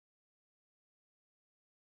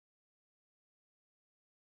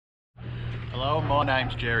Hello, my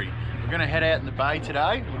name's Jerry. We're going to head out in the bay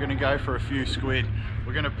today. We're going to go for a few squid.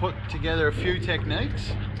 We're going to put together a few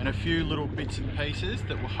techniques and a few little bits and pieces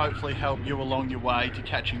that will hopefully help you along your way to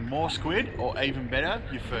catching more squid, or even better,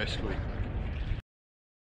 your first squid.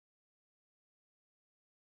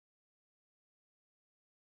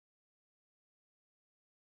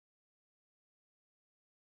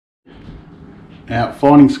 Now,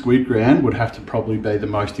 finding squid ground would have to probably be the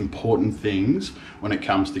most important things when it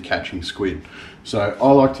comes to catching squid. So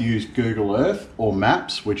I like to use Google Earth or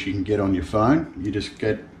maps, which you can get on your phone. You just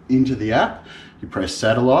get into the app, you press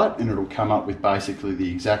satellite, and it'll come up with basically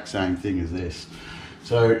the exact same thing as this.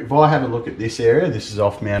 So if I have a look at this area, this is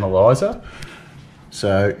off Mount Eliza.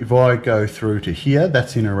 So if I go through to here,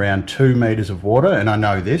 that's in around 2 meters of water, and I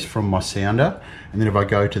know this from my sounder. And then if I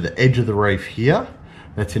go to the edge of the reef here,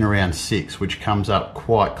 that's in around 6, which comes up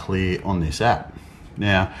quite clear on this app.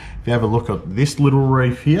 Now, if you have a look at this little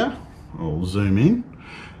reef here, I'll zoom in.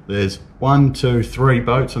 There's 1, 2, 3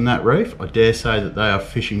 boats on that reef. I dare say that they are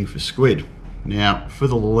fishing for squid. Now, for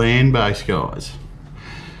the land-based guys,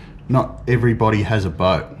 not everybody has a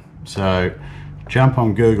boat. So jump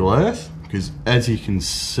on Google Earth, because as you can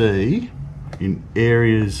see, in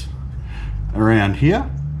areas around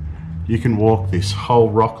here, you can walk this whole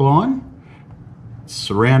rock line,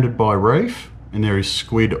 surrounded by reef, and there is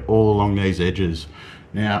squid all along these edges.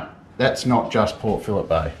 Now, that's not just Port Phillip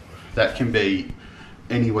Bay. That can be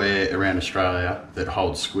anywhere around Australia that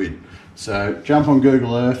holds squid. So jump on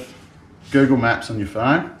Google Earth, Google Maps on your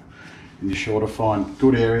phone, and you're sure to find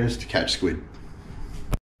good areas to catch squid.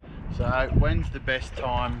 So when's the best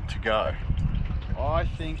time to go? I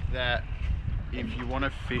think that if you want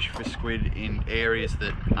to fish for squid in areas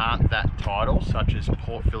that aren't that tidal, such as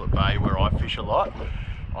Port Phillip Bay where I fish a lot,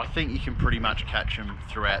 I think you can pretty much catch them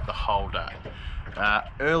throughout the whole day.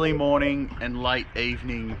 Early morning and late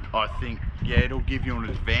evening, I think, yeah, it'll give you an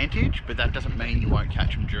advantage, but that doesn't mean you won't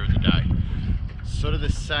catch them during the day. Sort of the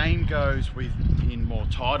same goes with in more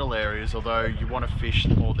tidal areas, although you want to fish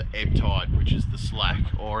more the ebb tide, which is the slack,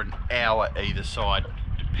 or an hour either side,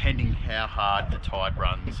 depending how hard the tide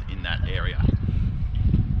runs in that area.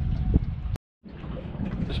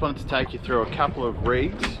 Just wanted to take you through a couple of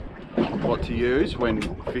rigs, what to use when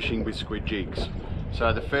fishing with squid jigs.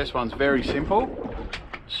 So the first one's very simple.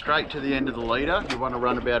 Straight to the end of the leader. You want to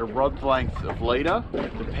run about a rod's length of leader.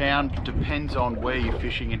 The pound depends on where you're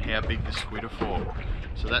fishing and how big the squid are for.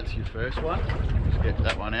 So that's your first one. Just get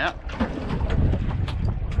that one out.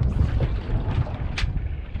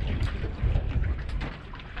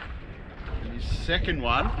 And your second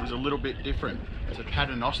one is a little bit different. It's a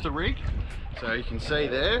paternoster rig. So you can see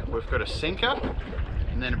there, we've got a sinker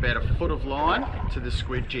and then about a foot of line to the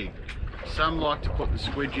squid jig. Some like to put the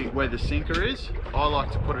squid jig where the sinker is. I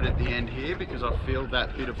like to put it at the end here because I feel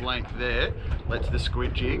that bit of length there lets the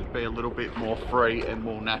squid jig be a little bit more free and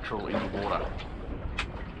more natural in the water.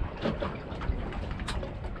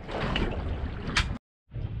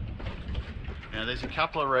 Now there's a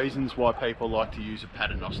couple of reasons why people like to use a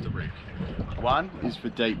paternoster rig. One is for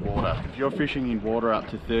deep water. If you're fishing in water up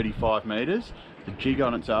to 35 meters, the jig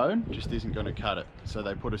on its own just isn't going to cut it. So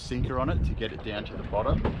they put a sinker on it to get it down to the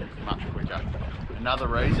bottom much quicker. Another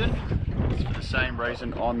reason is for the same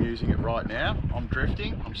reason I'm using it right now. I'm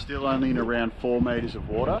drifting. I'm still only in around 4 meters of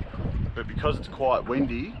water, but because it's quite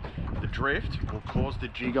windy, the drift will cause the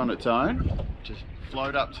jig on its own to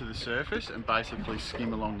float up to the surface and basically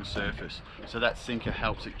skim along the surface. So that sinker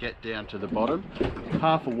helps it get down to the bottom.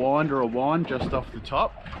 Half a wind or a wind just off the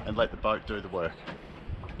top and let the boat do the work.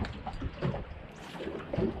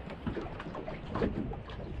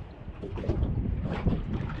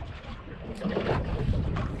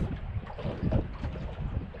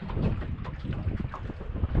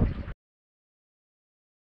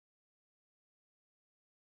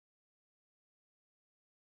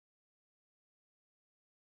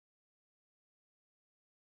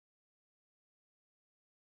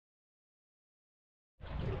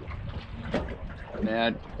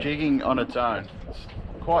 Now, jigging on its own, it's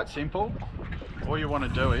quite simple. All you want to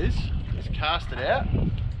do is cast it out.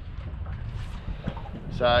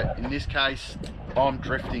 So in this case, I'm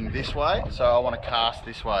drifting this way, so I want to cast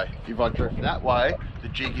this way. If I drift that way, the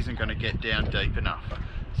jig isn't going to get down deep enough.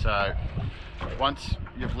 So once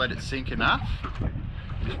you've let it sink enough,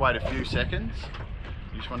 just wait a few seconds.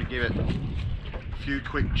 You just want to give it a few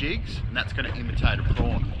quick jigs, and that's going to imitate a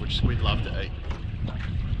prawn, which squid love to eat.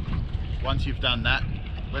 Once you've done that,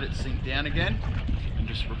 let it sink down again and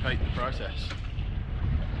just repeat the process.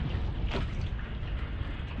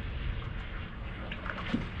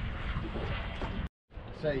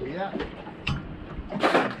 See here,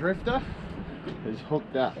 the drifter is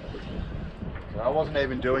hooked up. So I wasn't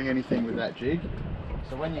even doing anything with that jig.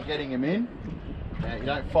 So when you're getting them in, you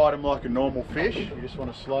don't fight them like a normal fish, you just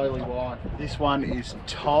want to slowly wind. This one is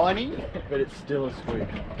tiny, but it's still a squid.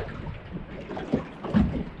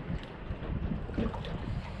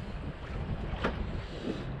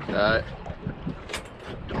 So,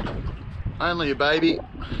 only a baby,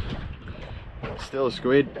 still a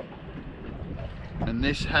squid. And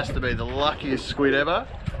this has to be the luckiest squid ever.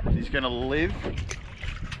 He's going to live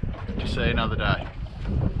to see another day.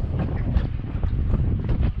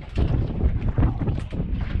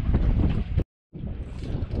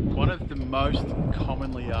 One of the most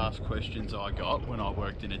commonly asked questions I got when I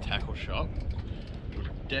worked in a tackle shop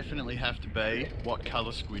would definitely have to be, what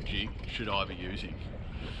colour squid jig should I be using?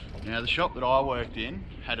 Now the shop that I worked in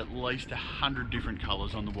had at least 100 different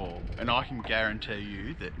colours on the wall, and I can guarantee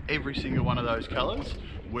you that every single one of those colours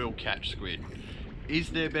will catch squid.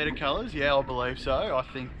 Is there better colours? Yeah, I believe so. I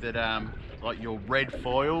think that like your red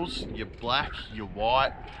foils, your black, your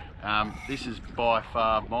white, this is by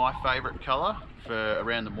far my favourite colour for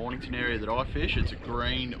around the Mornington area that I fish. It's a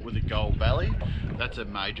green with a gold belly. That's a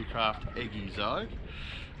Major Craft Eggy Zoe.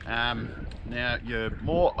 Now your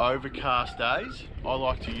more overcast days, I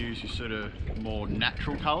like to use your sort of more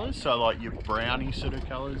natural colours, so like your browny sort of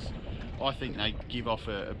colours. I think they give off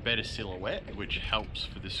a better silhouette, which helps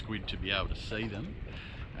for the squid to be able to see them.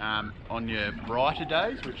 On your brighter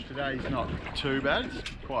days, which today is not too bad,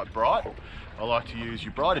 it's quite bright, I like to use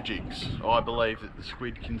your brighter jigs. I believe that the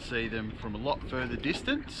squid can see them from a lot further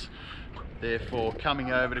distance, therefore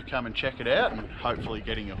coming over to come and check it out and hopefully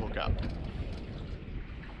getting a hook up.